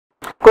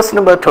Question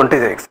number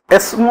 26. A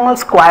small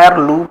square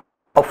loop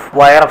of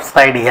wire of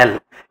side L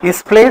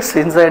is placed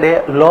inside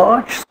a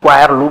large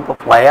square loop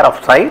of wire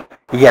of side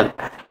L.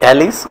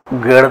 L is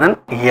greater than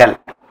L.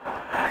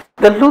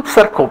 The loops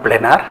are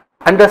coplanar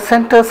and the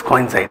centers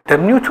coincide. The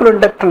mutual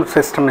inductance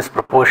system is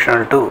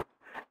proportional to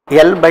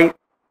L by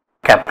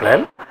capital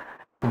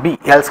L, B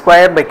L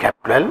square by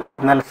capital L,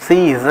 and then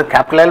C is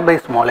capital L by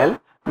small l.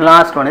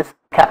 Last one is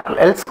capital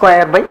L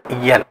square by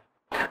L.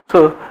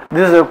 So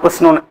this is a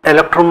question on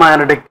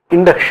electromagnetic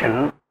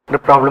induction. The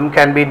problem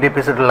can be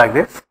depicted like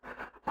this.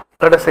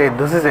 Let us say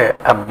this is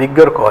a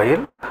bigger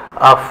coil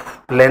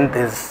of length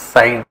is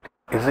side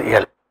is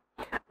L,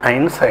 and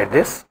inside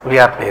this we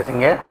are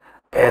placing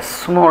a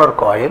smaller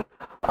coil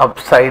of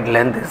side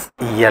length is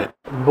L.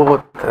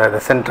 Both the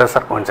centers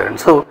are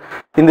coincident. So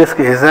in this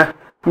case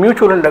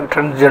mutual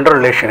inductance general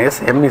relation is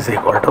M is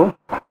equal to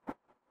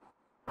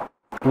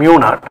mu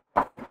naught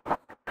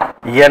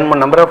N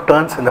number of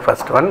turns in the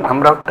first one,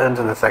 number of turns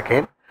in the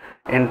second,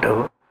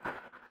 into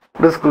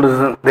this is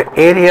the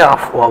area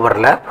of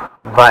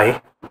overlap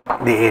by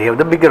the area of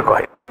the bigger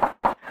coil.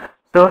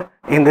 So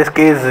in this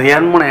case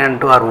N1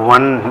 and N2 are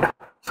 1,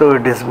 so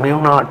it is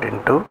mu naught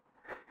into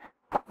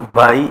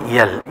by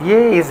L.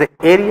 A is the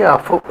area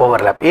of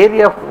overlap.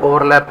 Area of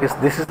overlap is,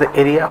 this is the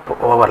area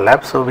of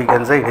overlap, so we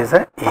can say it is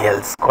a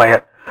L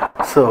square.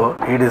 So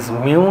it is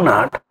mu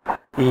naught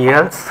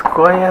L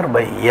square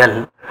by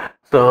L.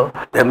 So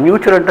the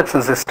mutual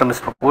induction system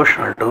is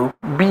proportional to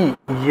B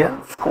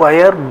L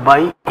square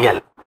by L.